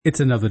It's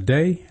another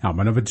day. I'm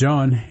another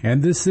John,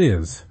 and this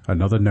is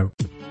Another Note.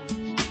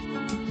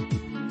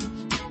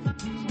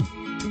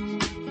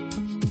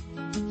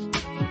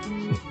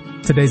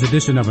 Today's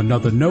edition of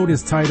Another Note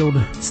is titled,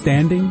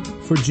 Standing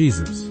for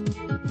Jesus.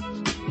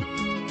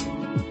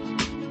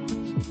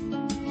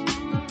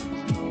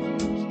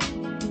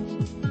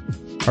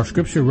 Our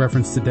scripture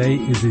reference today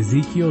is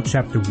Ezekiel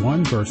chapter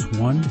 1 verse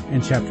 1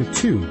 and chapter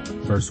 2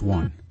 verse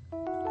 1.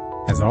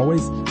 As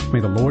always, may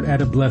the Lord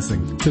add a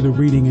blessing to the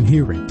reading and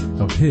hearing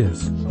of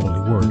His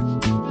holy word.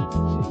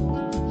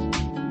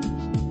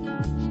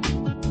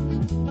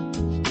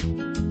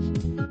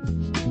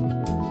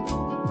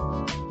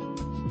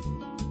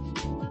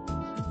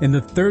 In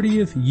the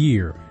 30th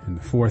year, in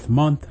the 4th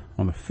month,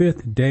 on the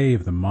 5th day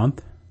of the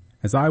month,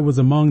 as I was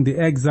among the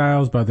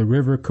exiles by the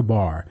river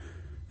Chebar,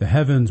 the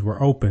heavens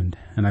were opened,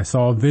 and I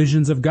saw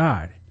visions of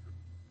God.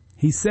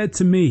 He said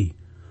to me,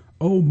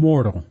 O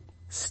mortal,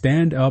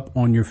 stand up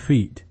on your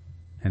feet,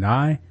 and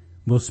I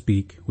will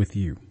speak with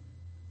you.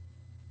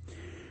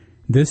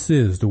 This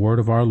is the word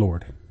of our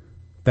Lord.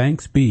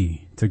 Thanks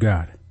be to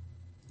God.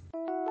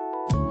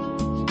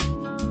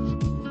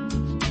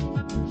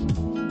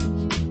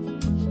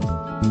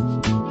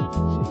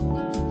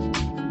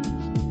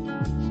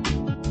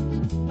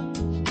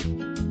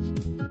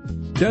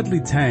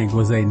 Dudley Tang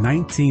was a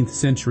 19th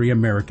century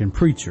American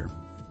preacher.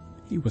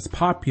 He was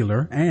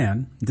popular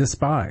and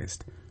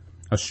despised.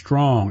 A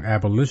strong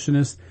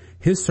abolitionist,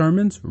 his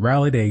sermons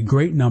rallied a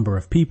great number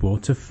of people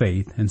to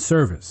faith and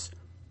service.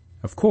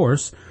 Of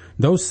course,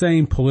 those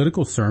same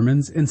political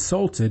sermons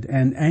insulted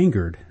and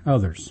angered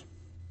others.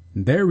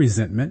 Their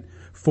resentment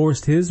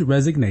forced his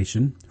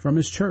resignation from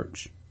his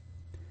church.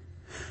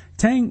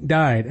 Tang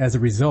died as a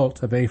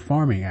result of a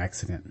farming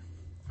accident.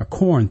 A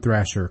corn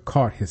thrasher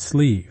caught his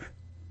sleeve.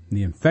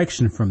 The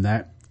infection from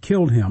that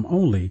killed him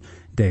only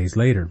days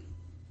later.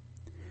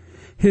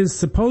 His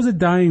supposed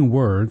dying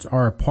words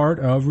are a part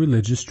of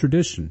religious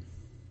tradition.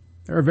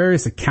 There are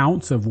various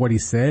accounts of what he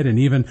said and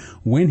even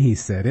when he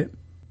said it.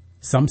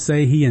 Some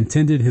say he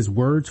intended his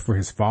words for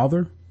his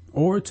father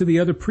or to the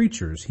other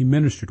preachers he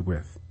ministered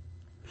with.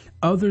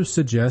 Others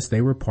suggest they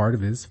were part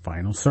of his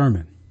final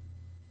sermon.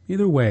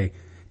 Either way,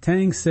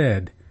 Tang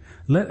said,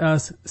 "Let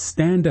us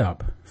stand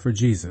up for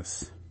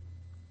Jesus."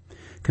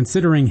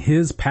 Considering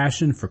his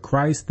passion for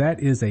Christ, that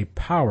is a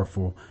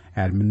powerful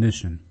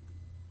admonition.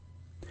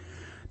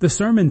 The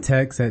sermon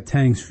text at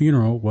Tang's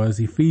funeral was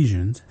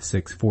Ephesians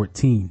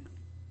 6:14.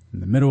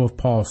 In the middle of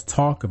Paul's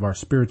talk of our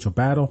spiritual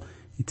battle,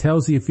 he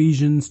tells the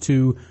Ephesians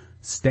to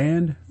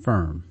stand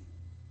firm.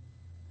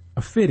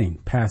 A fitting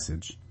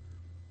passage.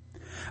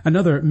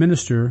 Another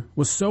minister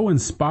was so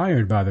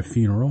inspired by the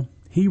funeral,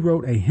 he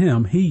wrote a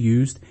hymn he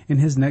used in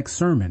his next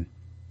sermon.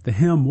 The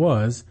hymn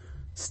was,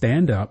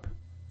 Stand up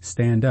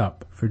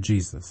for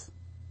Jesus.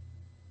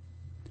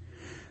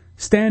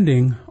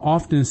 Standing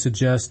often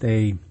suggests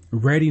a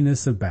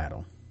readiness of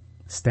battle.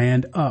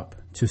 Stand up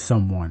to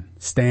someone.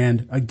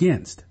 Stand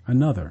against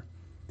another.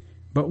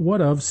 But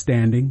what of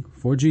standing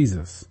for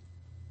Jesus?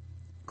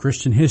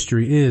 Christian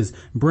history is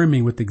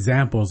brimming with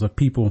examples of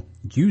people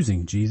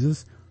using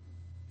Jesus.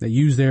 They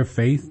use their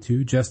faith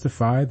to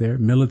justify their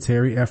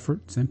military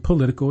efforts and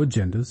political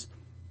agendas.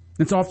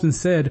 It's often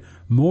said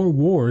more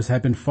wars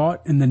have been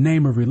fought in the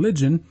name of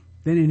religion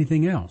than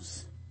anything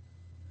else.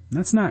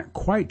 That's not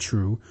quite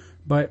true,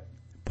 but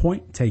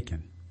point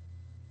taken.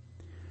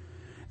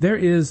 There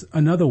is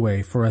another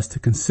way for us to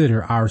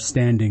consider our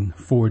standing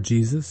for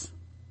Jesus.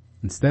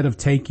 Instead of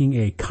taking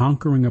a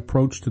conquering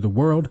approach to the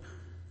world,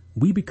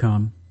 we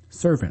become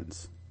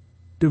servants,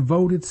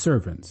 devoted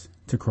servants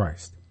to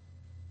Christ.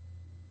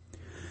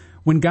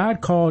 When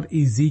God called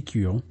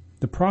Ezekiel,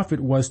 the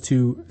prophet was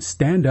to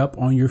stand up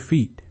on your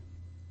feet.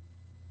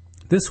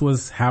 This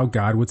was how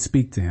God would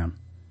speak to him.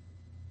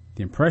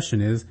 The impression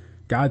is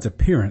God's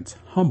appearance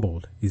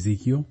humbled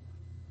Ezekiel.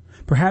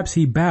 Perhaps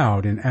he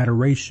bowed in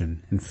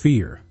adoration and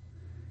fear.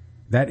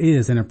 That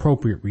is an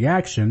appropriate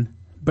reaction,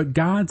 but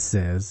God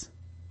says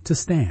to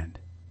stand.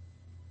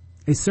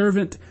 A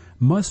servant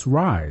must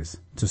rise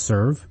to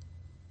serve.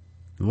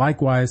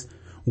 Likewise,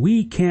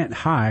 we can't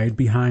hide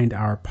behind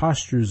our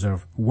postures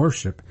of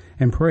worship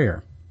and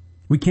prayer.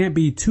 We can't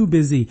be too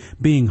busy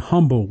being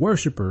humble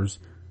worshipers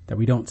that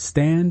we don't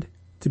stand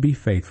to be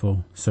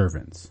faithful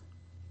servants.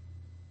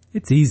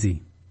 It's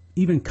easy,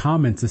 even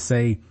common, to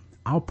say,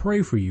 I'll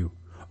pray for you,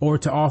 or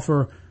to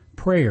offer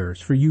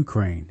prayers for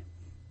Ukraine.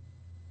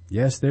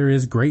 Yes, there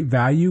is great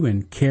value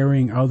in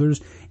carrying others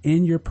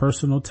in your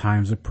personal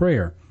times of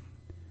prayer.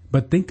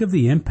 But think of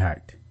the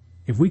impact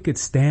if we could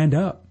stand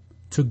up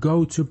to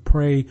go to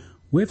pray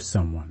with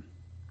someone,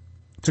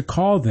 to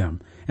call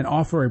them and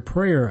offer a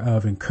prayer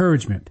of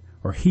encouragement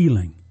or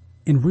healing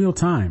in real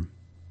time.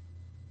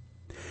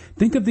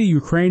 Think of the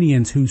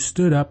Ukrainians who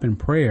stood up in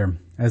prayer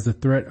as the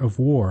threat of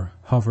war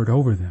hovered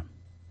over them.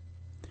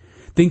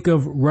 Think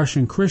of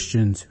Russian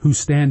Christians who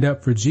stand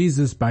up for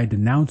Jesus by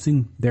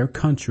denouncing their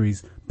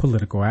country's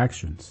political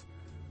actions.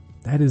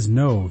 That is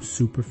no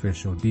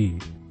superficial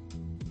deed.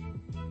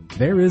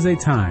 There is a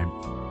time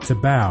to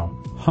bow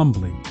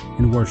humbly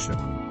in worship.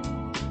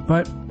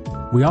 But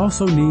we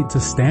also need to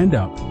stand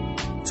up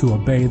to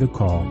obey the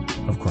call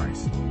of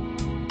Christ.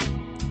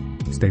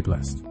 Stay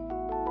blessed.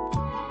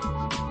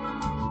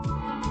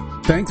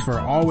 Thanks for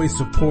always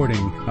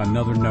supporting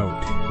Another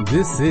Note.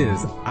 This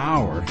is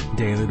our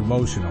daily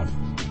devotional.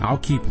 I'll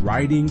keep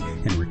writing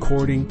and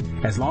recording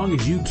as long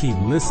as you keep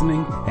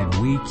listening and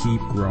we keep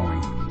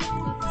growing.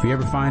 If you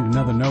ever find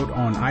Another Note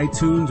on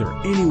iTunes or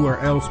anywhere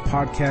else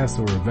podcasts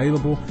are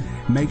available,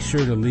 make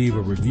sure to leave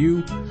a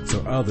review so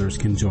others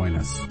can join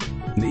us.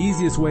 And the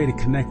easiest way to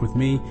connect with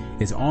me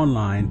is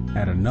online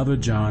at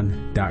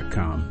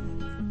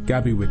anotherjohn.com.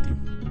 God be with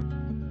you.